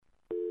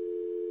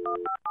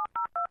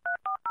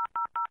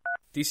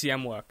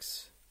DCM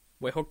Works.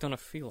 We're hooked on a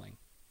feeling.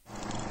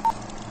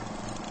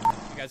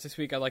 Hey guys, this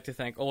week I'd like to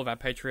thank all of our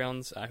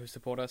Patreons who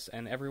support us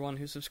and everyone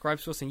who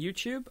subscribes to us on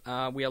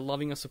YouTube. We are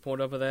loving your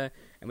support over there,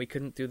 and we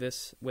couldn't do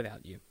this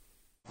without you.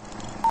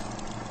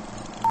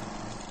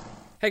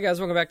 Hey guys,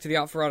 welcome back to the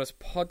Art for Artists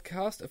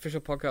podcast,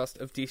 official podcast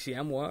of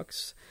DCM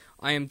Works.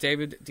 I am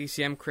David,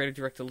 DCM creative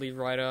director, lead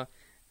writer,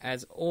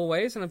 as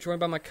always, and I'm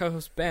joined by my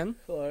co-host Ben.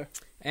 Hello.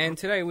 And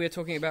today we are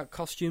talking about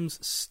costumes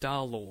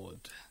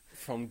Star-Lord.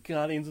 From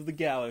Guardians of the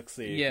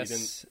Galaxy, Yes. if you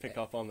didn't pick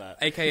up on that.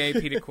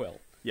 A.k.a. Peter Quill.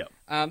 Yep.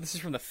 This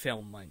is from the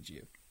film, mind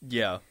you.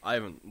 Yeah, I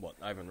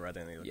haven't read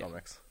any of the Yeah.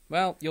 comics.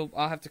 Well,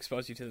 I'll have to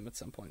expose you to them at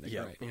some point. They're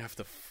Yeah, great. you have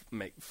to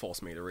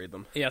force me to read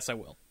them. Yes, I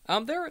will.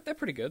 They're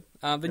pretty good.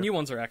 The new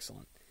ones are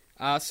excellent.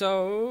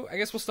 So I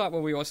guess we'll start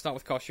where we always start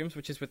with costumes,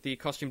 which is with the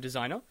costume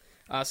designer.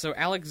 So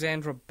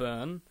Alexandra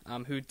Byrne,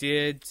 who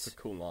did... It's a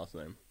cool last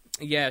name.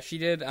 Yeah, she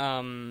did...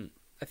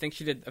 I think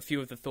she did a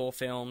few of the Thor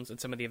films and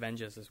some of the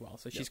Avengers as well,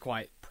 so she's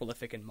quite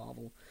prolific in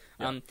Marvel.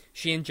 Yep.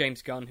 She and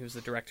James Gunn, who's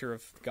the director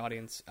of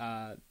Guardians,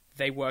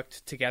 they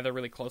worked together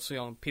really closely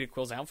on Peter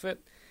Quill's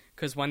outfit,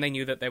 because when they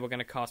knew that they were going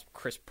to cast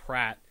Chris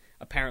Pratt,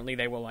 apparently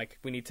they were like,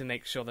 we need to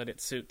make sure that it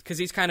suits... Because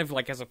he's kind of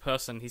like, as a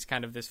person, he's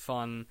kind of this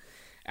fun...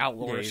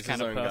 outlawish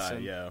kind of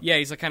person. Guy,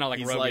 he's like kind of like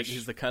he's roguish.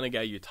 he's the kind of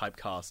guy you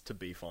typecast to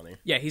be funny.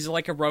 Yeah, he's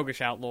like a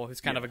roguish outlaw who's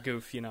kind of a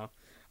goof, you know.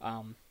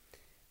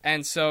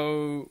 And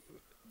so,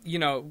 you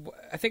know,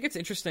 I think it's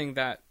interesting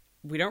that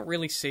we don't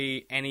really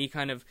see any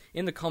kind of...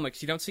 In the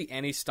comics, you don't see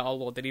any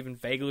Star-Lord that even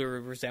vaguely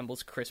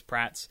resembles Chris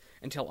Pratt's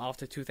until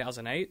after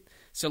 2008.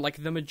 So,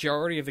 like, the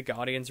majority of the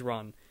Guardians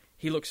run,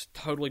 he looks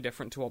totally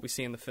different to what we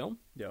see in the film.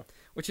 Yeah.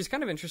 Which is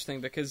kind of interesting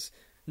because...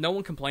 No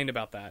one complained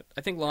about that.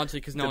 I think largely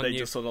because no one Did knew.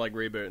 they just sort of like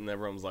reboot and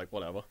everyone was like,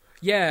 whatever?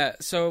 Yeah,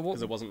 so...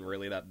 Because it wasn't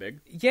really that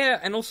big? Yeah,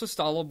 and also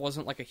Star-Lord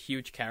wasn't like a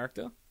huge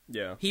character.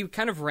 Yeah. He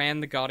kind of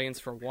ran the Guardians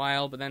for a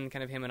while, but then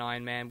kind of him and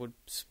Iron Man would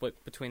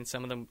split between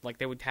some of them. Like,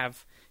 they would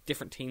have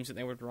different teams that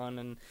they would run,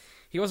 and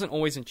he wasn't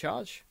always in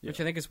charge,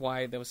 which I think is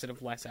why there was sort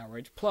of less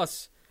outrage.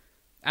 Plus,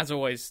 as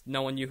always,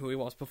 no one knew who he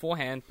was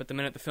beforehand, but the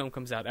minute the film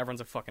comes out,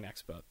 everyone's a fucking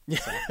expert.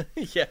 So.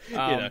 Yeah, you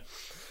know,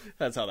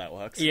 that's how that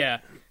works. Yeah,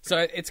 so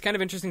it's kind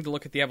of interesting to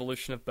look at the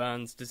evolution of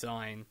Byrne's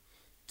design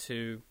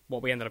to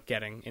what we ended up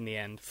getting in the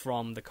end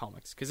from the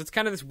comics. Because it's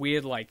kind of this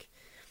weird, like...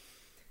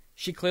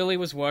 She clearly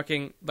was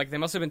working... Like, they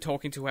must have been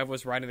talking to whoever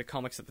was writing the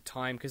comics at the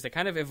time, because they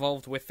kind of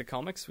evolved with the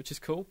comics, which is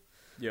cool.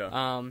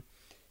 Yeah.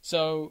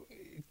 So,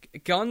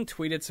 Gunn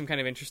tweeted some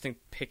kind of interesting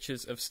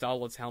pictures of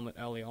Star-Lord's helmet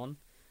early on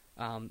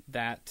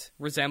that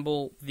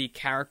resemble the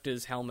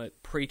character's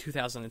helmet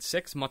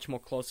pre-2006 much more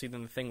closely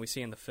than the thing we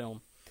see in the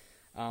film.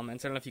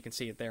 And so I don't know if you can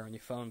see it there on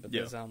your phone, but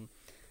there's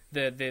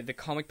the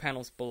comic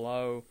panels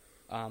below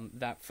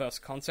that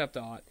first concept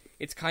art.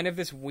 It's kind of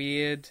this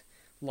weird,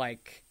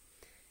 like...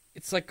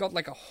 It's like got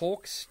like a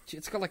hawk's...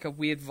 It's got like a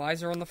weird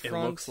visor on the front.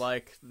 It looks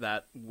like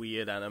that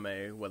weird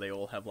anime where they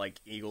all have like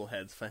eagle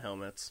heads for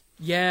helmets.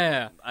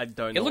 Yeah. I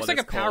don't know. It looks what like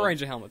a it's Power called.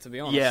 Ranger helmet, to be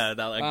honest. Yeah,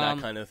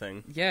 that kind of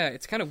thing. Yeah,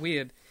 it's kind of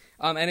weird.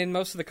 And in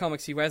most of the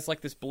comics, he wears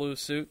like this blue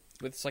suit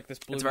with like this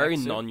blue. It's very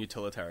suit.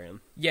 non-utilitarian.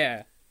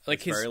 Yeah,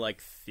 like it's very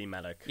like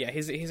thematic. Yeah,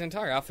 his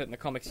entire outfit in the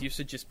comics used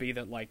to just be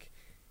that like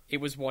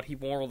it was what he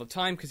wore all the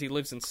time because he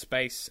lives in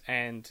space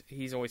and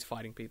he's always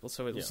fighting people.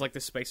 So it was like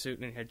this spacesuit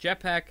and he had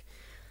jetpack.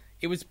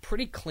 It was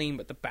pretty clean,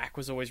 but the back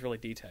was always really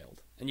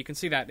detailed, and you can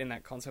see that in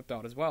that concept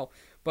art as well.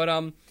 But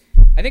I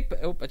think,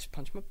 I just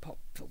punched my pop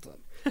filter.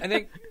 I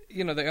think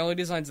the early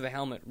designs of the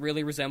helmet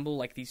really resemble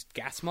like these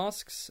gas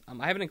masks.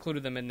 I haven't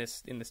included them in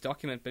this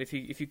document, but if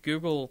you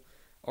Google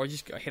or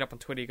just hit up on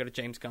Twitter, you go to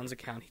James Gunn's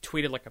account. He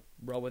tweeted like a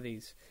row of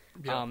these,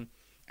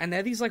 and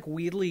they're these like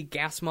weirdly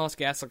gas like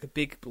the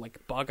big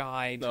like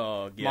bug-eyed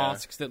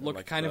masks that look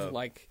like kind of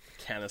like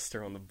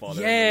canister on the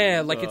bottom.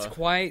 Yeah, like it's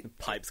quite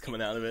pipes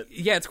coming out of it.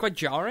 Yeah, it's quite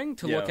jarring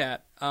to look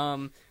at.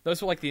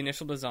 Those were like the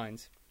initial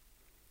designs,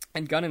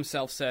 and Gunn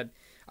himself said,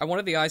 "I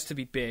wanted the eyes to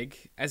be big,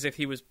 as if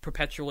he was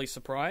perpetually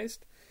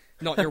surprised,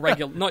 not your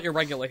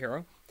regular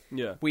hero."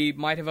 Yeah, we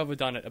might have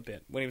overdone it a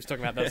bit when he was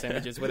talking about those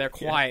images where they're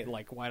quite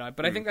like wide-eyed.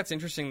 But I think that's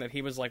interesting that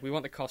he was like, "We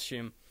want the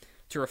costume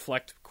to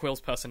reflect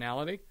Quill's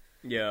personality."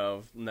 Yeah,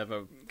 I've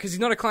never... Because he's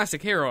not a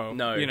classic hero.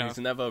 No, he's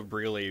never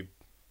really,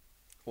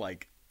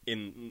 like,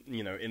 in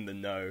the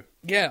know.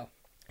 Yeah.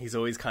 He's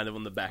always kind of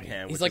on the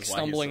backhand. He's like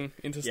stumbling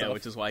into stuff. Yeah,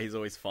 which is why he's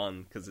always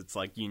fun, because it's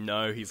like,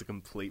 he's a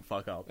complete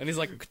fuck-up. And he's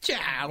like,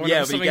 yeah, but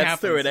he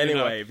gets through it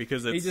anyway,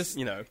 because it's,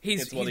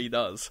 it's what he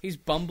does. He's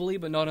bumbly,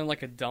 but not in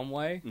like a dumb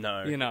way.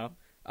 No.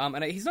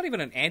 And he's not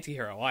even an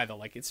anti-hero either.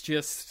 Like, it's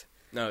just...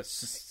 No, it's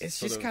just... It's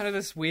just kind of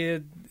this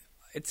weird...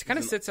 It kind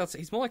of sits outside...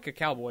 He's more like a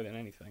cowboy than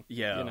anything.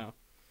 Yeah.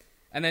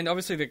 And then,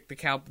 obviously,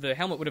 the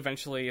helmet would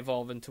eventually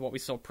evolve into what we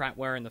saw Pratt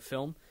wear in the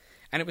film.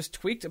 And it was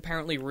tweaked,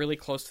 apparently, really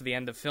close to the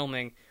end of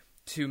filming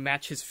to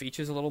match his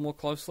features a little more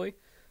closely.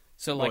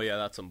 So, like... Oh, yeah,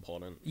 that's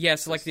important. Yeah,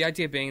 so, like, the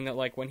idea being that,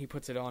 like, when he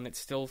puts it on, it's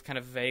still kind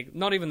of vague.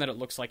 Not even that it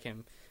looks like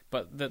him,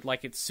 but that,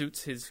 like, it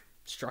suits his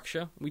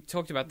structure. We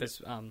talked about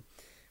this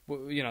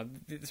you know,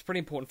 it's pretty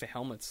important for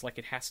helmets. Like,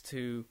 it has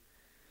to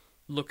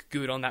look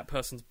good on that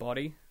person's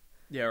body.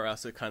 Yeah, or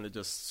else it kind of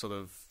just sort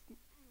of,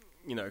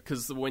 you know,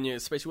 because when you,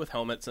 especially with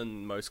helmets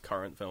in most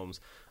current films,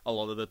 a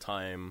lot of the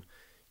time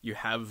you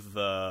have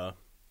the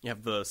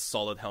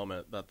solid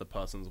helmet that the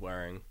person's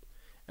wearing,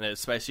 and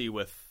especially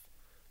with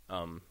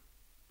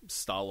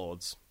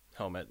Star-Lord's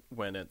helmet,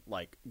 when it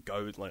like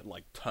goes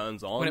like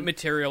turns on, When it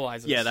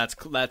materializes. yeah, that's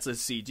a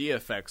CG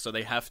effect, so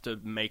they have to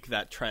make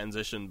that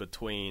transition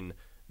between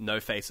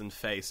no face and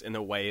face in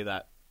a way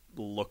that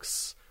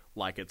looks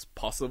like it's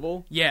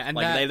possible. Yeah, and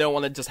like they don't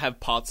want to just have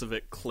parts of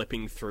it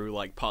clipping through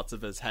like parts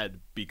of his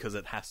head because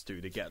it has to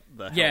get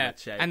the helmet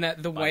shape. And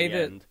that the way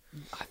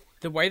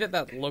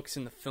that looks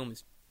in the film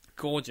is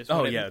gorgeous.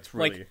 Oh When yeah, it's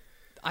really. like,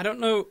 I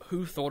don't know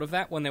who thought of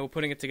that when they were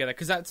putting it together,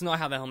 because that's not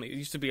how the helmet. It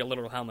used to be a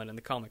literal helmet in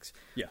the comics.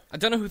 Yeah. I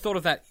don't know who thought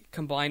of that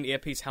combined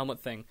earpiece helmet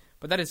thing,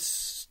 but that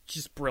is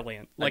just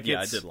brilliant. Like, yeah,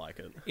 I did like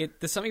it.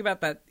 There's something about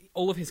that.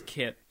 All of his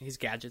kit, his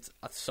gadgets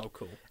are so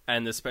cool.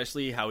 And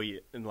especially how he,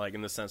 like,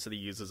 in the sense that he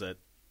uses it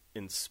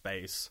in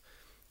space,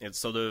 it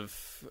sort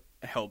of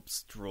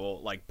helps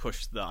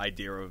push the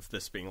idea of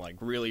this being like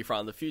really far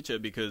in the future,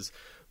 because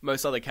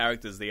most other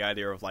characters, the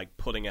idea of like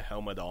putting a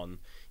helmet on,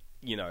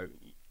 you know,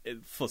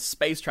 for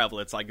space travel,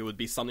 it's like it would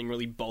be something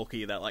really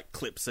bulky that like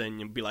clips in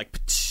and be like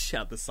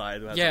out the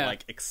side as it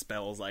like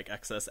expels like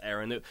excess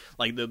air, and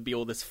like there'd be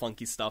all this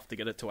funky stuff to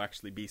get it to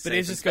actually be safe. But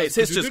it just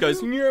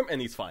goes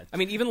and he's fine. I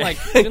mean, even like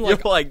You're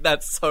like,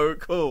 that's so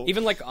cool.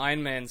 even like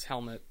Iron Man's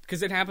helmet,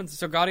 because it happens.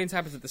 So Guardians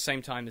happens at the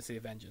same time as the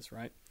Avengers,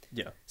 right?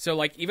 Yeah. So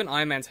like even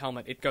Iron Man's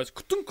helmet, it goes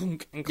and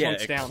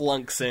clunks it down.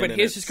 clunks in, but and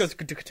his just goes.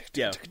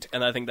 Yeah,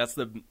 and I think that's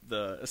the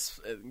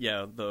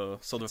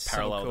sort of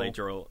parallel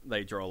cool.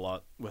 they draw a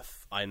lot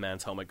with Iron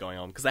Man's helmet going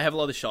on, because they have a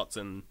lot of shots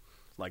in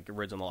like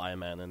original Iron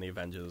Man and the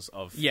Avengers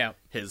of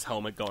his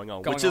helmet going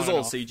on, which is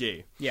all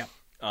CG. Yeah.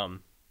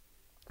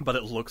 But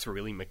it looks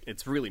really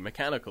it's really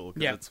mechanical,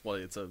 because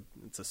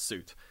it's a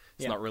suit.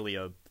 It's not really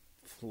a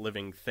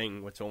living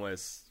thing, which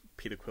almost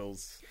Peter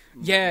Quill's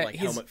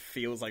helmet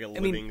feels like a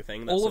living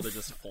thing that sort of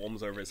just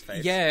forms over his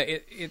face. Yeah,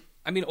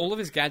 I mean, all of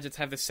his gadgets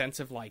have this sense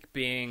of like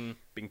being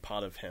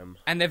part of him,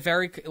 and they're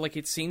very like.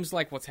 It seems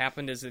like what's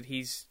happened is that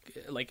he's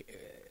like,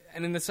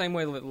 and in the same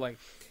way that like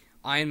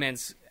Iron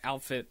Man's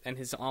outfit and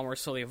his armor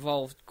slowly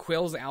evolved,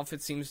 Quill's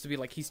outfit seems to be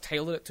like he's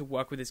tailored it to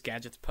work with his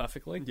gadgets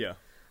perfectly. Yeah.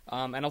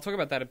 And I'll talk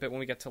about that a bit when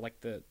we get to like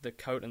the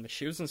coat and the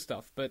shoes and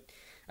stuff. But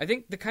I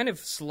think it's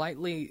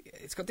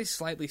got this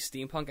slightly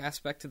steampunk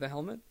aspect to the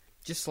helmet.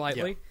 Just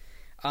slightly.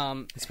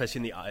 Yeah. Especially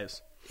in the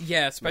eyes.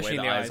 Yeah, especially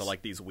the in the eyes are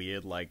like these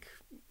weird, like,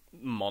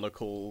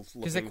 monocles.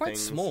 Because they're quite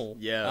small.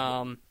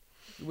 Yeah.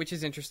 Which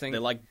is interesting.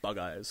 They're like bug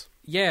eyes.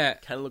 Yeah.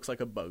 Kind of looks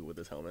like a bug with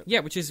his helmet. Yeah,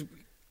 which is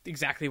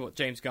exactly what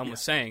James Gunn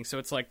was saying. So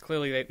it's like,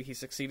 clearly he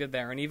succeeded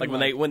there. And even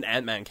like when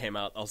Ant-Man came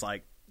out, I was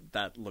like,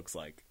 that looks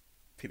like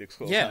Peter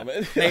Quill's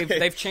helmet.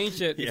 They've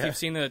changed it. If you've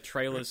seen the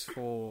trailers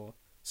for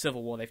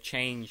Civil War, they've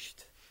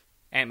changed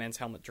Ant-Man's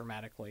helmet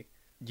dramatically.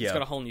 Yeah. He's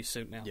got a whole new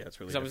suit now. Yeah, it's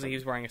really because obviously he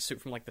was wearing a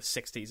suit from like the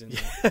 60s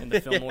in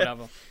the film or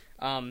whatever.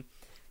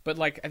 But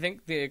like, I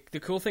think the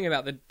cool thing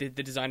about the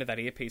design of that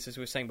earpiece, as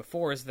we were saying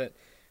before, is that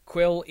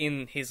Quill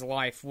in his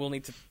life will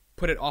need to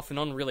put it off and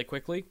on really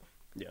quickly.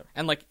 Yeah.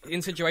 And like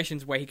in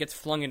situations where he gets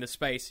flung into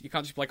space, you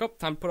can't just be like, oh,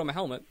 time to put on my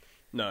helmet.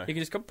 No. He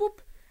can just go boop.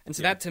 And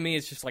so that to me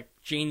is just like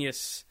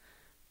genius.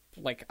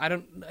 Like I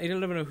don't even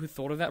know who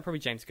thought of that. Probably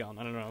James Gunn.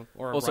 I don't know.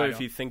 Or also, writer. if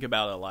you think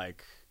about it,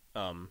 like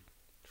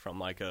from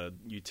like a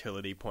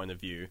utility point of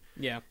view,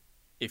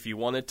 if you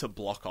wanted to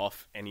block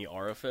off any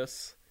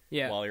orifice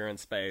while you're in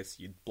space,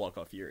 you'd block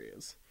off your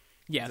ears.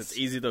 Yes, it's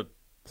easy to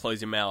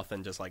close your mouth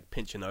and just like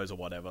pinch your nose or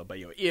whatever, but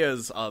your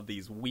ears are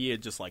these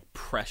weird, just like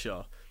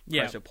pressure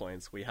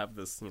points. We have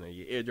this, your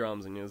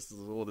eardrums and there's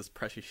all this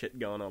pressure shit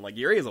going on. Like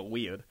your ears are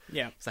weird.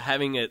 Yeah. So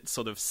having it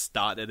sort of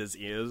start at his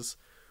ears,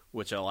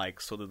 which are like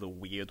sort of the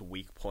weird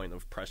weak point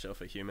of pressure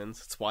for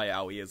humans. It's why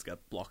our ears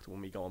get blocked when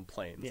we go on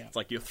planes. Yeah. It's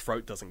like your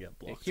throat doesn't get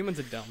blocked. Yeah, humans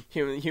are dumb.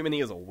 Human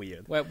ears are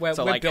weird. We're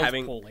like built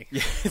poorly.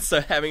 Yeah,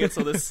 so having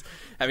it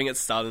having it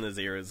start in his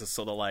ears is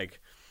sort of like,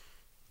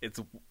 it's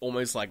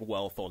almost like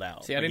well thought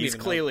out. See, I didn't he's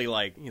even clearly know.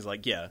 Like, he's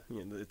like,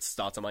 it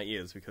starts in my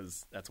ears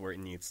because that's where it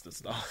needs to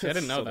start. See, I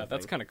didn't know that.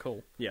 That's kind of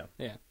cool. Yeah.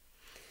 Yeah.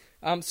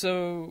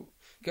 So,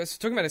 guys,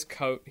 talking about his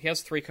coat, he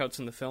has 3 coats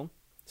in the film.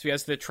 So he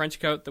has the trench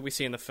coat that we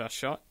see in the first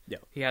shot. Yeah.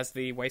 He has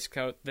the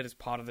waistcoat that is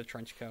part of the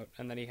trench coat,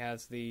 and then he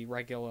has the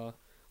regular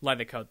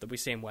leather coat that we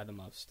see him wear the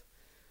most.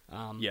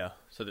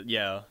 So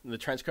the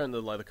trench coat and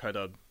the leather coat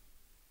are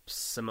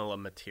similar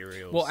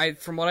materials. Well,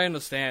 from what I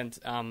understand,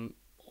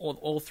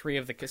 all 3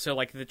 of so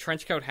like the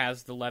trench coat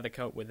has the leather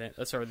coat within.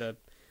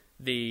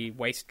 The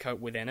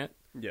waistcoat within it.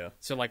 Yeah.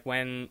 So like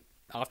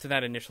after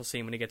that initial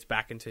scene when he gets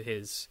back into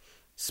his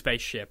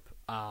spaceship,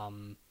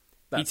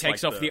 he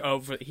takes off the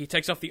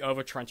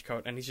over trench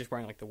coat and he's just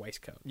wearing like the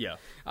waistcoat. Yeah.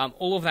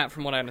 All of that,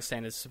 from what I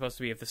understand, is supposed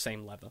to be of the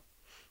same leather.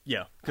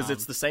 Yeah, because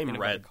it's the same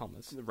red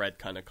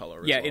kind of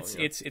color. Yeah,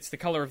 it's the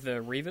color of the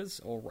Reavers,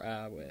 or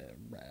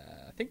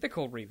I think they're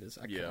called Reavers.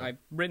 I've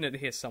written it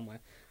here somewhere.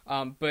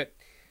 But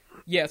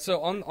Yeah,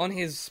 so on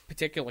his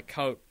particular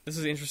coat, this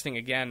is interesting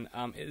again,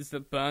 is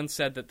that Burns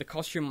said that the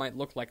costume might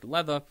look like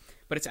leather,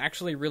 but it's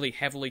actually really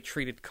heavily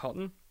treated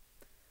cotton.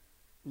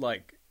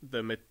 Like,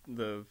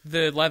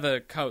 the leather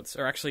coats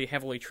are actually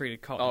heavily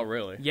treated cotton. Oh,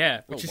 really?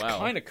 Yeah, which is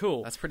kind of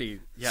cool. That's pretty...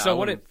 Yeah,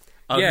 so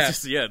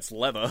it's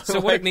leather. So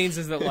what it means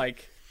is that,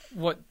 like,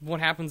 what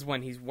happens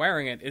when he's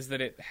wearing it is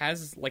that it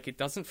has, like, it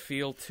doesn't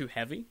feel too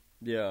heavy.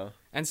 Yeah.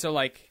 And so,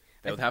 like...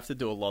 They would have to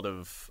do a lot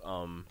of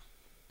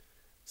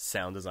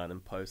sound design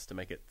in post to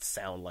make it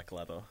sound like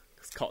leather.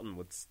 Because cotton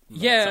would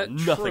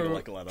sound nothing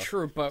like leather.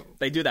 True, but...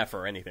 They do that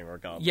for anything,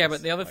 regardless. Yeah,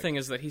 but the other thing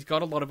is that he's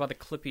got a lot of other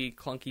clippy,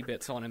 clunky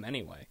bits on him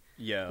anyway.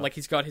 Yeah. Like,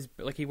 he's got his...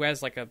 Like, he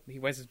wears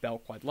his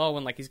belt quite low,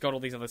 and, like, he's got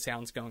all these other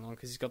sounds going on,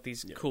 because he's got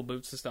these cool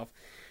boots and stuff.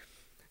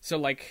 So,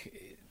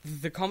 like,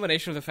 the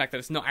combination of the fact that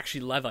it's not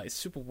actually leather is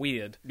super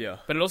weird. Yeah.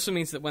 But it also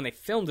means that when they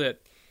filmed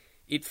it,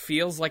 it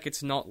feels like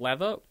it's not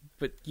leather,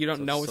 but you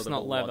don't know it's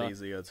not leather.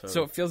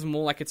 So it feels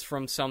more like it's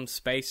from some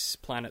space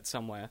planet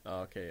somewhere.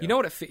 Oh, okay. Yeah. You know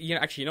what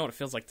you know what it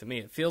feels like to me?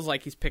 It feels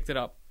like he's picked it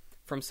up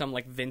from some,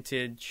 like,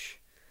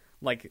 vintage,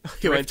 like,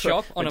 thrift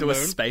shop on a moon. A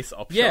space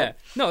op Yeah. shop.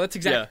 No, that's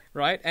exactly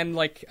right. And,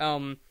 like, I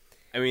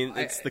mean,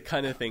 it's the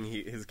kind of thing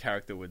his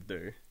character would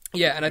do.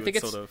 Yeah, and I think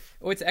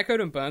it's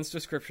echoed in Burns'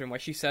 description where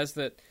she says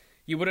that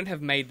you wouldn't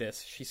have made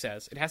this, she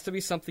says. It has to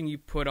be something you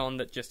put on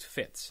that just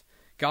fits.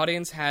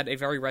 Guardians had a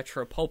very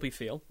retro pulpy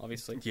feel,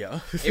 obviously. Yeah.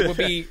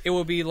 it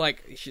would be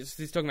like, she's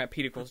talking about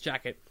Peter Quill's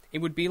jacket. It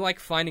would be like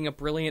finding a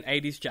brilliant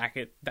 80s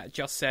jacket that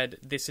just said,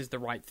 this is the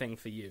right thing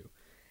for you.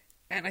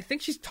 And I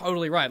think she's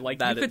totally right. Like,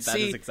 that is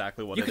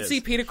exactly what it is. You could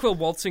see Peter Quill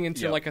waltzing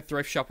into like a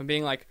thrift shop and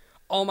being like,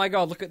 oh my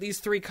god, look at these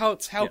 3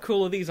 coats. How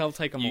cool are these? I'll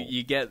take them all.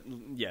 You get,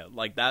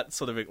 like that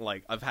sort of,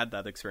 like, I've had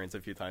that experience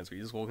a few times where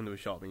you just walk into a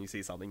shop and you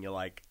see something, you're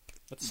like,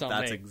 that's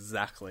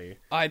exactly...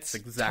 it's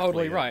exactly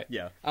totally right.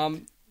 Yeah.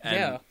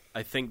 Yeah.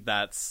 I think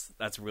that's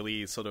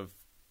really sort of,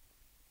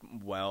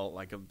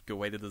 like, a good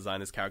way to design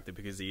his character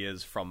because he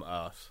is from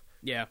Earth.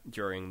 Yeah.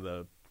 During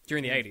the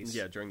 80s.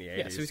 Yeah, during the 80s.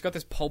 Yeah, so he's got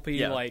this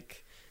pulpy,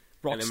 like,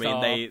 rock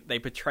star. I mean, they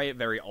portray it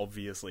very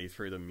obviously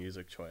through the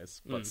music choice,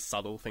 but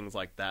subtle things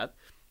like that,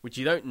 which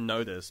you don't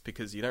notice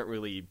because you don't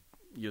really...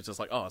 You're just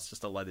like, oh, it's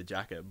just a leather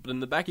jacket. But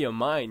in the back of your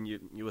mind,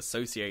 you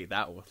associate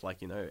that with, like,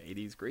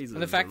 80s greases.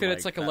 And the fact that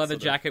it's like a leather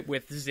jacket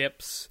with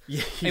zips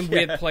in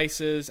weird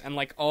places and,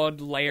 like,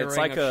 odd layering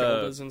of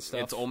shoulders and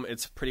stuff.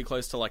 It's pretty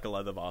close to, like, a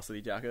leather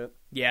varsity jacket.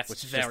 Yes,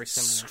 which very just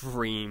similar.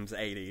 Screams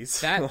 80s.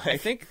 That, like... I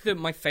think that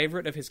my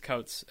favorite of his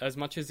coats, as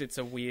much as it's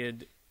a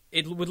weird...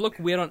 It would look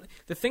weird on...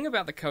 The thing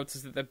about the coats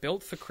is that they're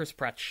built for Chris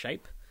Pratt's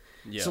shape.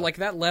 Yeah. So, like,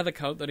 that leather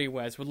coat that he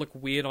wears would look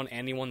weird on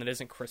anyone that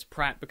isn't Chris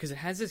Pratt because it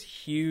has this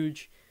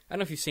huge... I don't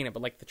know if you've seen it,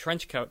 but, like, the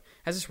trench coat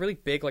has this really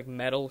big, like,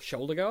 metal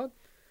shoulder guard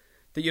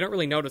that you don't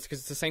really notice because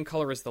it's the same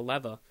color as the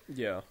leather.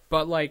 Yeah.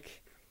 But,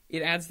 like,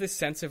 it adds this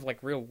sense of,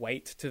 like, real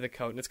weight to the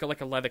coat, and it's got,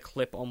 like, a leather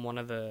clip on one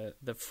of the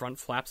front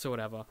flaps or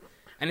whatever.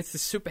 And it's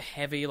this super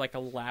heavy, like,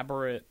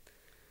 elaborate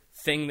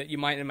thing that you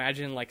might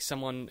imagine, like,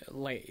 someone,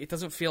 like, it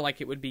doesn't feel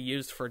like it would be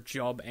used for a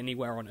job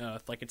anywhere on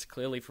Earth. Like, it's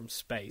clearly from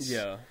space.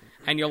 Yeah.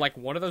 And you're like,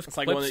 what are those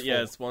clips for?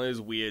 It's one of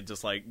those weird,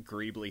 just, like,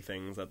 greebly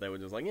things that they were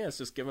just like, let's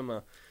just give him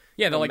a...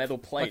 Yeah, they're like metal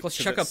plate. Like, let's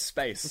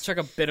chuck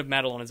a bit of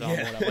metal on his arm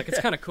or whatever. Like, it's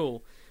kind of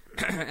cool.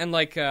 And,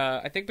 like,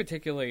 I think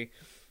particularly,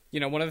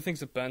 one of the things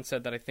that Burns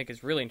said that I think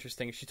is really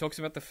interesting is she talks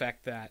about the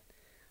fact that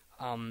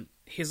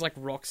his, like,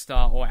 rock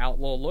star or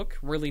outlaw look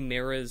really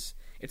mirrors...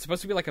 It's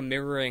supposed to be like a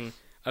mirroring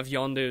of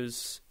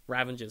Yondu's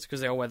Ravengers because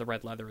they all wear the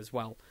red leather as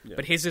well. Yeah.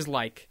 But his is,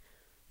 like,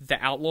 the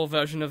outlaw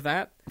version of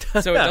that.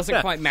 So it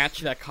doesn't quite match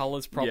their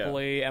colors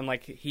properly. Yeah. And,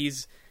 like,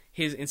 his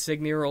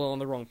insignia are all in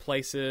the wrong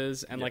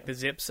places, and like the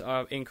zips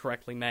are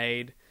incorrectly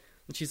made.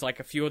 And she's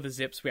like, a few of the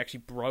zips we actually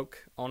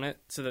broke on it,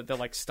 so that they're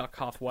like stuck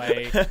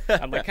halfway.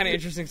 And like kind of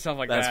interesting stuff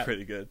like that. That's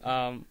pretty good.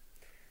 And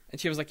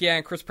she was like, yeah,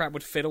 and Chris Pratt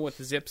would fiddle with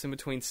the zips in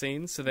between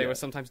scenes, so they were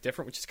sometimes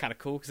different, which is kind of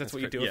cool because that's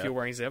what you do if you're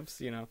wearing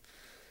zips, And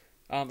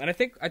I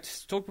think I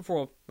just talked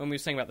before when we were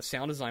saying about the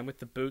sound design with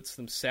the boots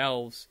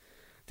themselves.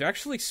 They're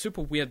actually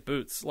super weird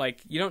boots.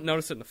 Like, you don't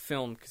notice it in the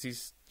film because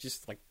he's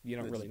just like, you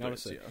don't really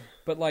notice it. Yeah.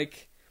 But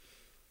like,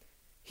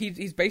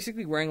 he's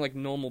basically wearing like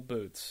normal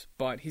boots,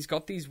 but he's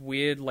got these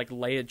weird like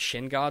layered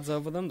shin guards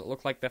over them that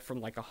look like they're from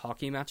like a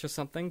hockey match or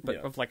something, but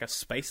of like a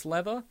space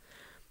leather.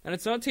 And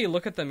it's not until you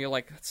look at them you're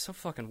like, that's so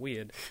fucking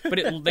weird. But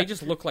they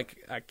just look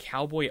like a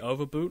cowboy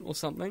overboot or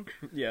something.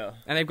 Yeah.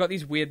 And they've got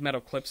these weird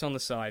metal clips on the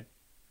side,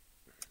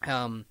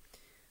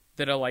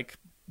 that are like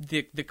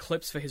the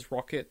clips for his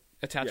rocket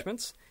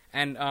attachments.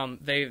 And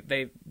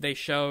they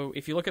show,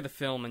 if you look at the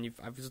film, and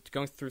I was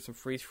going through some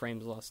freeze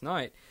frames last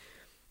night.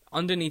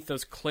 Underneath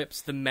those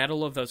clips, the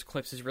metal of those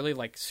clips is really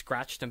like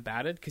scratched and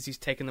battered because he's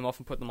taken them off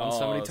and put them on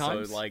so many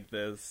times. So like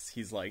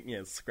he's like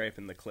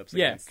scraping the clips.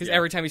 Yeah, because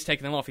every time he's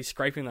taking them off, he's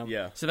scraping them.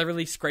 Yeah. So they're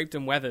really scraped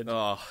and weathered.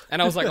 Oh.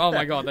 And I was like, oh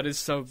my god,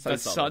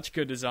 that's such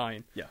good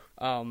design. Yeah.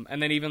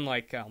 And then even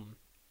like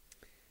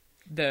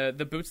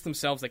the boots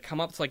themselves, they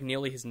come up to like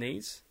nearly his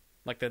knees,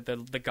 like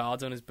the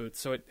guards on his boots.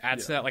 So it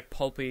adds to that like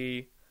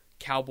pulpy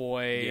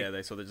cowboy. Yeah,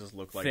 they sort of just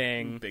look like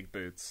thing. big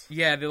boots.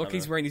 Yeah, they look. Kinda.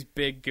 He's wearing these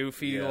big,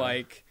 goofy, Yeah.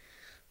 like.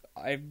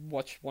 I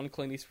watched one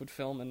Clint Eastwood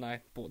film and I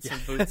bought some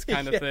boots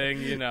kind of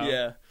thing, you know.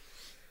 Yeah.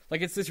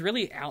 Like, it's this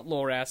really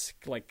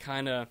outlaw-esque, like,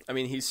 kind of... I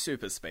mean, he's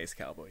super space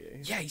cowboy.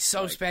 Yeah, he's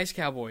so like, space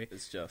cowboy.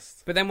 It's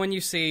just... But then when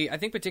you see, I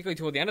think particularly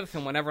toward the end of the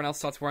film, when everyone else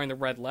starts wearing the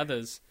red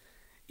leathers,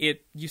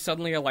 you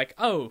suddenly are like,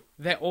 oh,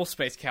 they're all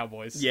space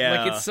cowboys.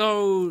 Yeah. Like, it's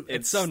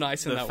so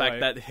nice in that way. The fact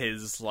that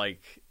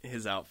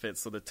his outfit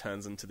sort of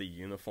turns into the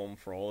uniform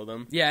for all of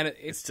them. Yeah, and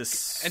It's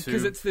just...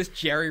 because it's this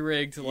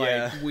jerry-rigged, like,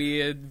 Yeah.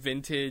 weird,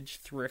 vintage,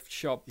 thrift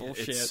shop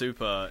bullshit. It's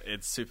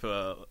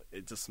super...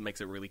 It just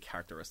makes it really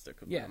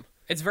characteristic of them.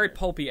 It's very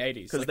pulpy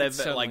 80s. Because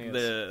like,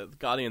 they're the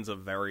Guardians are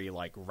very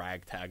like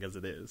ragtag as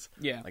it is.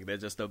 Yeah. Like they're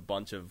just a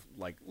bunch of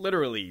like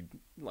literally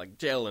like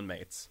jail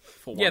inmates.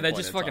 For Yeah, one they're point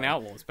just in fucking time.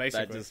 outlaws,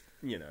 basically. That just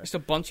Just a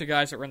bunch of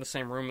guys that were in the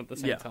same room at the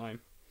same Yeah.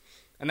 time.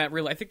 And that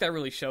really, I think that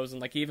really shows,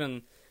 and like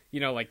even,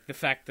 like the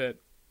fact that,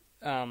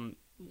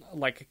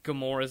 like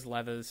Gamora's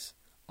leathers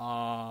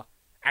are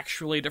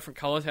actually a different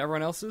color to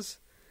everyone else's.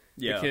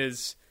 Yeah.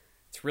 Because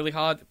it's really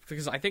hard,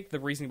 because I think the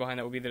reasoning behind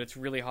that would be that it's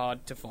really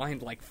hard to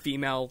find like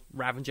female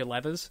Ravager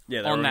leathers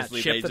they're on that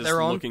obviously- ship they that just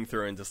they're on. looking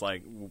through and just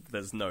like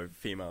there's no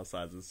female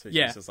sizes, so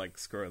Yeah. she's just like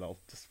screw it, I'll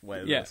just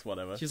wear Yeah. this,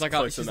 whatever. She's like,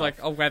 Close enough.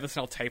 I'll wear this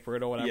and I'll taper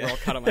it or whatever, Yeah. I'll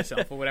cut it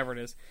myself or whatever it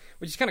is,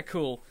 which is kind of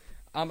cool.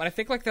 And I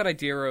think like that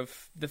idea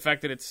of the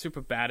fact that it's super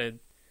battered,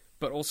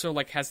 but also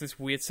like has this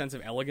weird sense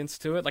of elegance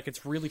to it. Like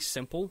it's really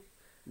simple,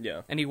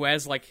 Yeah. and he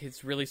wears like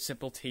his really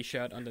simple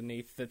T-shirt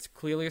underneath that's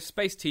clearly a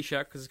space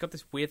T-shirt because it's got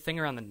this weird thing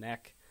around the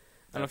neck.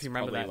 I don't know if you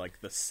remember probably that. like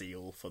the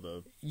seal for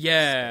the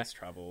Yeah, space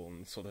travel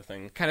and sort of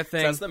thing. kind of So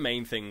thing. that's the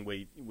main thing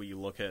we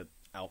look at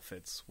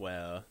outfits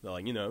where they're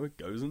like, it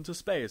goes into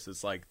space.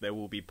 It's like there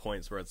will be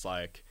points where it's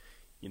like,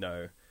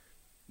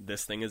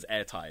 this thing is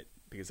airtight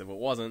because if it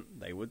wasn't,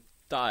 they would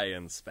die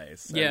in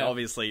space. And Yeah.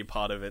 obviously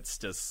part of it's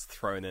just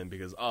thrown in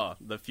because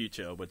the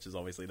future, which is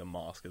obviously the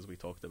mask as we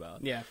talked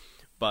about. Yeah,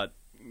 But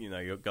you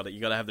got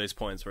to have those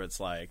points where it's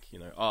like,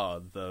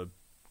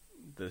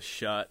 the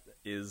shirt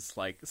is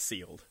like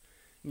sealed.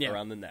 yeah,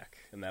 Around the neck,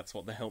 and that's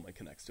what the helmet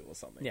connects to or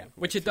something. yeah.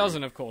 Which it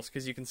doesn't, of course,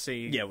 because you can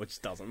see. Yeah,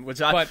 which doesn't.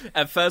 But-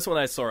 At first when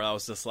I saw it, I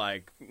was just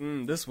like,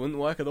 this wouldn't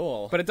work at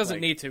all. But it doesn't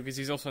Like, need to because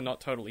he's also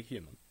not totally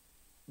human.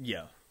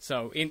 Yeah.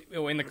 So in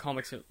the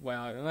comics,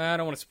 well, I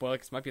don't want to spoil it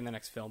because it might be in the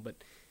next film, but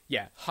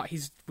yeah,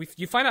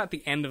 you find out at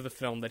the end of the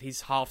film that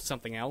he's half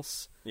something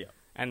else. Yeah.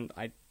 And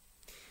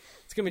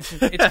it's gonna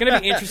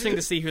be interesting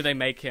to see who they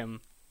make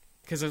him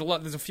because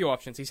there's a few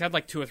options. He's had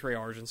like 2 or 3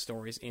 origin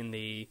stories in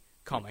the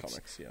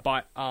comics, yeah.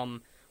 but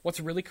what's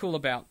really cool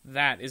about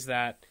that is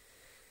that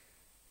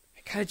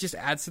it kind of just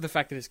adds to the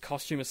fact that his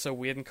costume is so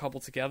weird and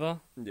cobbled together.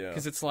 Yeah.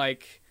 Because it's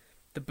like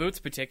the boots,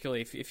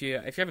 particularly if you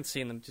haven't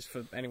seen them, just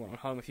for anyone at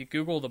home, if you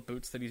Google the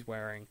boots that he's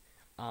wearing,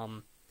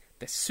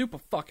 they're super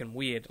fucking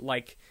weird.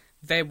 Like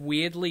they're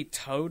weirdly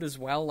toed as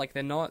well. Like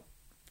they're not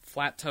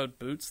flat-toed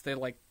boots.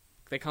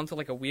 They come to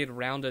like a weird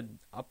rounded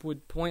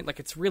upward point. Like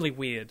it's really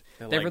weird.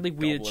 They're like really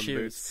weird goblin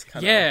shoes. boots,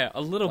 kinda Yeah,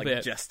 a little like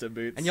bit. jester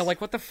boots. And you're like,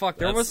 what the fuck?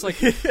 They're That's-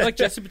 almost like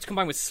jester boots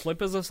combined with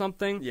slippers or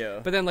something. Yeah.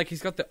 But then like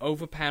he's got the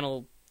over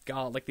panel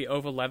guard, like the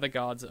over leather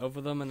guards over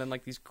them, and then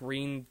like these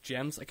green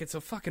gems. Like it's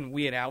a fucking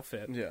weird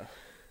outfit. Yeah.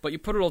 But you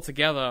put it all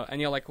together,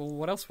 and you're like, well,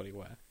 what else would he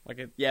wear? Like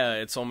it. Yeah,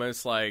 it's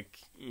almost like,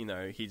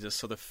 he just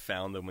sort of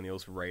found them when he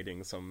was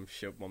raiding some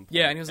ship one point.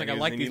 Yeah, and he was like, I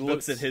like and these he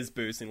looks boots. at his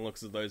boots and he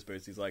looks at those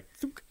boots. He's like,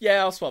 yeah,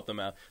 I'll swap them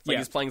out. It's like Yeah.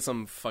 he's playing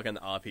some fucking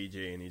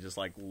RPG and he just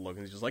like looks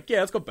and he's just like,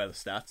 yeah, it's got better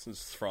stats and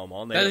just throw them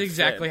on. They That is don't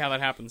exactly fit. how that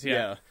happens.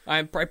 Yeah. Yeah.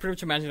 I pretty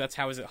much imagine that's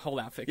how his whole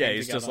outfit. Yeah, came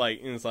he's together. just like,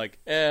 and it's like,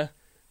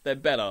 they're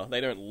better.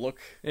 They don't look,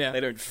 Yeah. they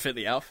don't fit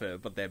the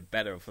outfit, but they're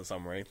better for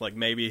some reason. Like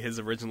maybe his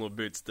original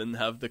boots didn't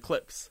have the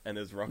clips, and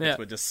his rockets Yeah.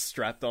 were just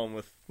strapped on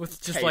with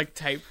just tape. like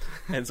tape.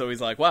 And so he's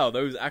like, wow,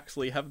 those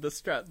actually have the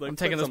strap. The I'm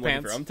taking clips those looking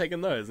pants. for. I'm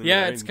taking those. And,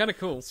 Yeah, he it's kind of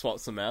cool.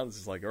 swaps them out. It's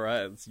just like, all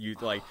right, it's you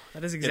like.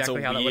 That is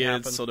exactly how that would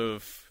weird happen.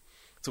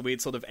 It's a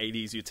weird sort of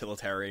 80s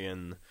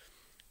utilitarian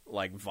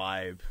like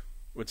vibe,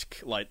 which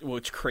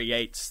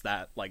creates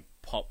that like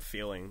pulp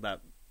feeling.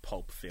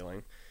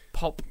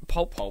 Pulp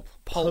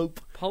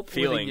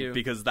Feeling you.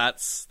 because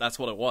that's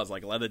what it was.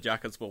 Like leather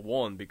jackets were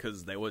worn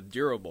because they were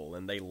durable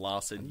and they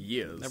lasted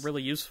years. They're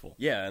really useful.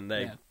 Yeah, and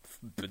they Yeah.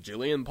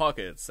 bajillion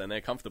pockets and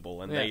they're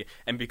comfortable and Yeah.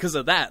 and because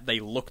of that they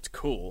looked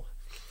cool.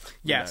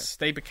 Yes,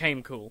 they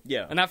became cool.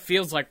 Yeah. And that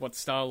feels like what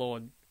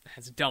Star-Lord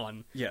has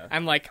done. Yeah.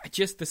 And like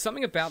there's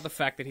something about the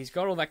fact that he's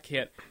got all that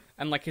kit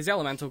and like his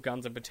elemental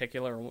guns in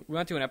particular. We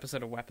might do an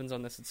episode of weapons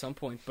on this at some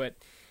point, but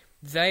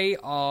they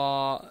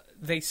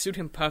suit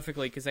him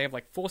perfectly because they have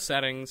like 4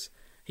 settings.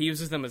 He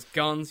uses them as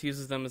guns, he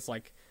uses them as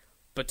like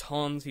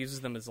batons, he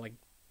uses them as like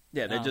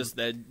Yeah,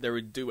 they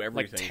would do like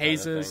everything.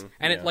 tasers,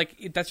 and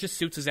Yeah. that just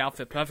suits his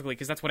outfit perfectly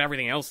because that's what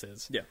everything else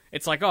is. Yeah.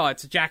 It's like, oh,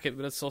 it's a jacket,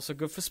 but it's also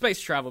good for space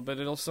travel. But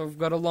it also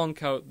got a long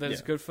coat that is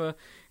Yeah. good for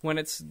when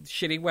it's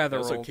shitty weather.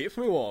 also or, keeps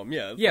me warm.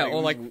 Yeah, yeah,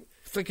 or like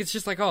it's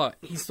just like, oh,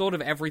 he's thought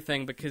of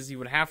everything because he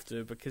would have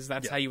to, because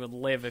that's Yeah. how you would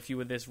live if you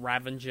were this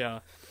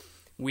Ravager,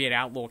 weird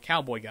outlaw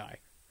cowboy guy.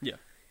 Yeah.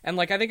 And,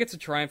 like, I think it's a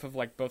triumph of,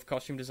 like, both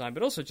costume design,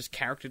 but also just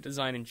character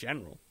design in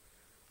general.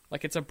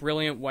 Like, it's a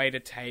brilliant way to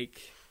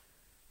take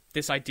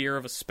this idea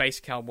of a space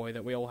cowboy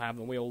that we all have,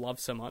 that we all love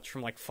so much,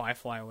 from, like,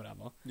 Firefly or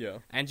whatever. Yeah.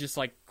 And just,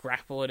 like,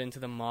 grapple it into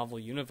the Marvel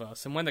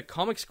universe. And when the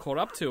comics caught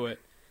up to it,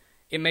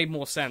 it made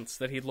more sense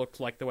that he looked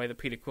like the way that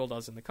Peter Quill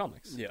does in the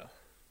comics. Yeah.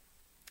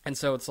 And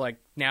so it's like,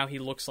 now he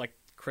looks like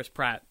Chris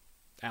Pratt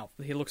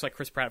he looks like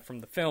Chris Pratt from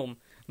the film,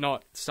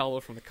 not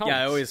Star-Lord from the comics.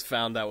 Yeah, I always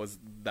found that was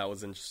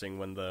interesting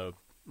when the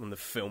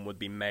film would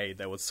be made.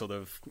 They would sort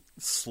of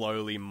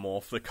slowly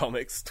morph the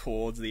comics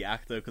towards the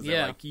actor, because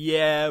they're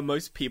like,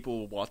 most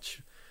people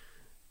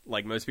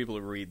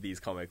who read these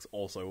comics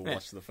also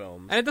watch the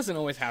films. And it doesn't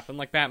always happen.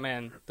 Like,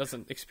 Batman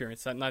doesn't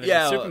experience that, neither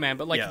does Superman,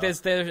 but, like,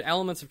 there's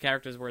elements of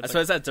characters where it's I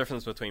suppose that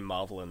difference between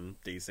Marvel and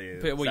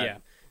DC. But,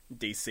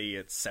 DC,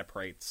 it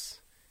separates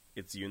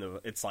its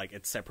universe. It's like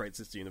it separates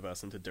its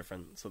universe into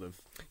different sort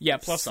of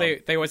plus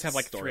they always have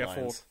like 3 or 4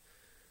 storylines.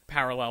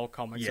 parallel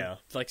comics. Yeah.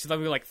 Like, so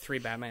there'll be like 3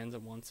 Batmans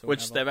at once. Or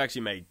Which whatever. they've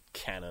actually made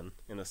canon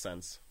in a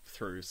sense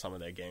through some of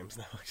their games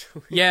now.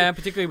 Actually. Yeah,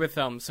 particularly with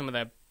some of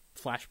their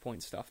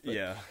Flashpoint stuff. But,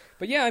 yeah.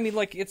 But yeah, I mean,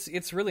 like,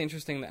 it's really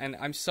interesting, and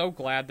I'm so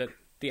glad that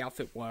the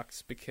outfit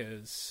works,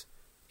 because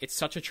it's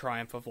such a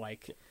triumph of,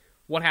 like,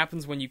 what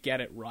happens when you get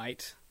it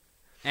right.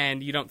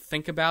 And you don't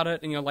think about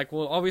it, and you're like,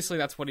 well, obviously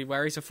that's what he'd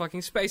wear. He's a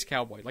fucking space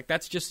cowboy. Like,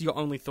 that's just your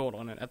only thought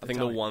on it at the time. I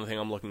think the one thing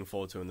I'm looking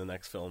forward to in the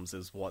next films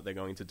is what they're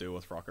going to do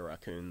with Rocket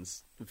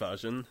Raccoon's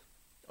version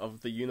of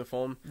the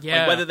uniform. Yeah.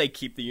 Like, whether they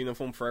keep the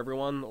uniform for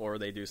everyone, or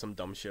they do some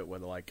dumb shit where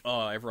they're like,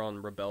 oh,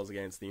 everyone rebels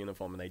against the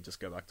uniform, and they just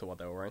go back to what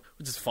they were wearing.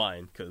 Which is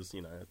fine, because,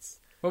 you know,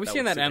 it's... Well, we see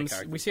in that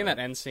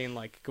end scene,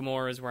 like,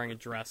 Gamora is wearing a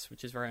dress,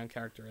 which is very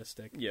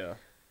uncharacteristic. Yeah.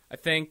 I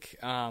think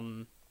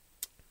we'll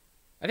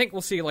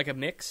see, like, a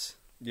mix...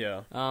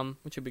 Yeah.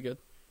 Which would be good.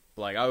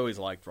 Like, I always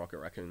liked Rocket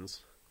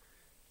Raccoon's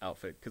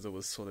outfit, because it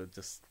was sort of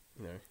just,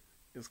 you know,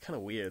 it was kind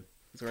of weird.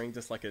 He's wearing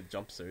just like a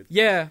jumpsuit.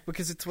 Yeah,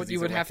 because it's what you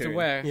would have to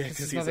wear. Yeah,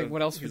 because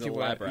what else would you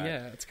wear? Rat.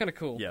 Yeah, it's kind of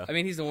cool. Yeah. I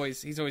mean, he's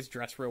always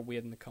dressed real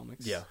weird in the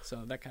comics. Yeah.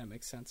 So that kind of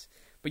makes sense.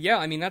 But yeah,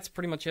 I mean, that's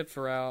pretty much it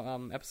for our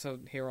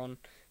episode here on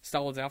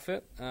Star-Lord's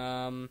outfit.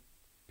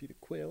 Peter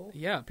Quill.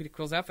 Yeah, Peter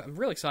Quill's outfit. I'm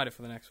really excited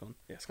for the next one.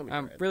 Yeah, it's gonna be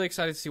I'm great. really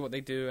excited to see what they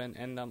do,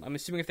 and I'm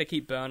assuming if they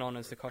keep Byrne on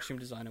as the costume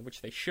designer,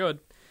 which they should,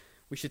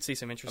 we should see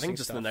some interesting I think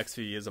just stuff. the next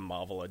few years of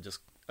Marvel are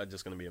just going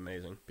to be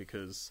amazing,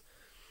 because,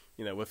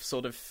 you know, with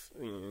sort of,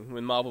 you know,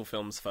 when Marvel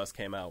films first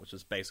came out, which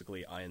was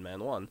basically Iron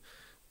Man 1,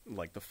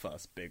 like the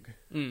first big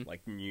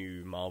like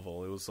new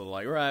Marvel, it was sort of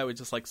like, right, we're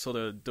just like sort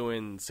of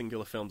doing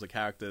singular films of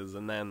characters,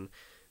 and then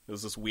there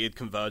was this weird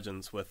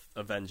convergence with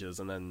Avengers,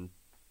 and then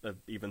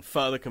even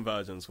further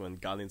convergence when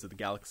Guardians of the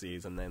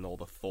Galaxies, and then all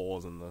the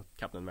Thors and the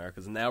Captain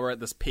Americas, and now we're at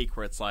this peak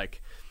where it's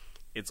like,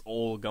 it's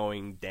all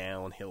going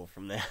downhill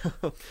from there.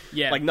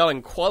 Yeah. Like, not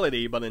in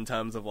quality, but in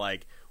terms of,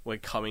 like, we're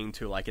coming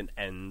to, like, an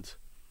end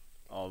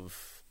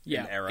of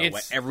an era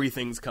where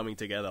everything's coming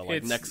together.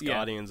 Like, next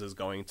Guardians is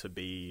going to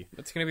be...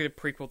 It's going to be the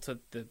prequel to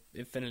the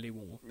Infinity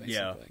War, basically.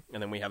 Yeah,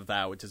 and then we have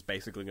that, which is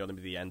basically going to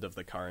be the end of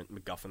the current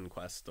MacGuffin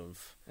quest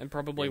of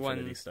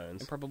Infinity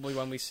Stones. And probably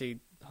when we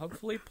see,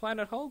 hopefully,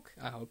 Planet Hulk?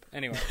 I hope.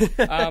 Anyway.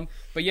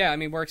 But yeah, I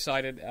mean, we're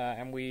excited,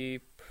 and we...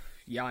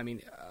 Yeah, I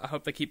mean, I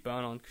hope they keep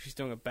Byrne on, because she's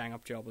doing a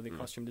bang-up job with the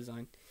costume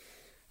design.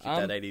 Keep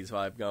that 80s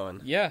vibe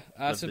going. Yeah.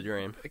 Live the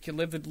dream. Can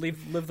live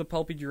the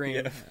pulpy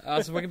dream.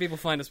 Yeah. So where can people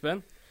find us,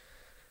 Ben?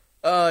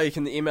 You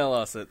can email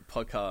us at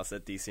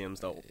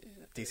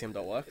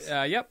podcast@dcm.works.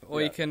 Yep.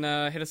 Or you can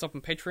hit us up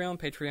on Patreon,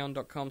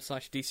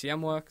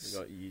 patreon.com/DCMworks. We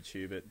got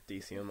YouTube at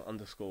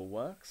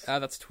DCM_works.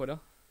 That's Twitter.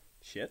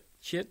 Shit.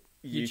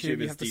 YouTube,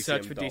 you have to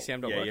search for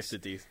DCM.works. Yeah, you have to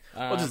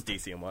or just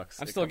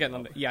DCMworks. I'm still getting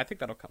on the... Yeah, I think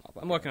that'll come up.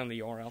 I'm working on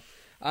the URL.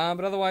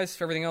 But otherwise,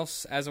 for everything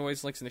else, as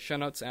always, links in the show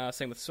notes.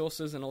 Same with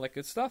sources and all that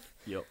good stuff.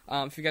 Yep.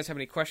 If you guys have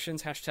any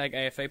questions,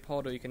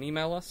 #AFApod, or you can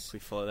email us. We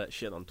follow that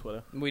shit on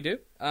Twitter. We do.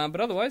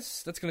 But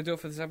otherwise, that's going to do it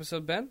for this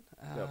episode, Ben.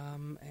 Yep.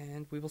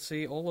 And we will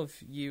see all of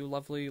you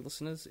lovely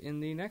listeners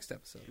in the next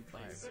episode.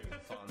 It's super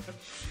fun.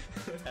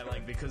 And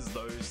like, because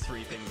those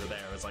 3 things are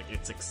there, it's like,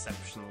 it's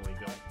exceptionally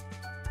good.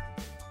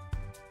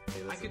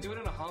 I could do it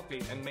in a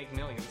heartbeat and make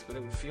millions, but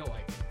it would feel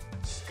like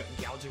just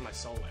gouging my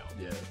soul out.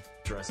 Yeah,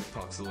 Jurassic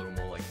Park's a little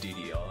more like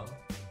DDR.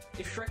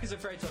 If Shrek is a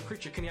fairy tale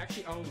creature, can he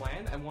actually own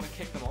land and want to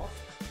kick them off?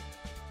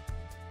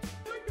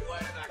 Like, where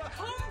did that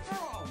come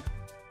from?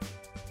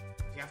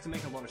 You have to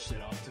make a lot of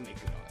shit up to make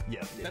good art.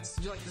 Yeah. That's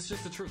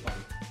just the truth of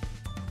it.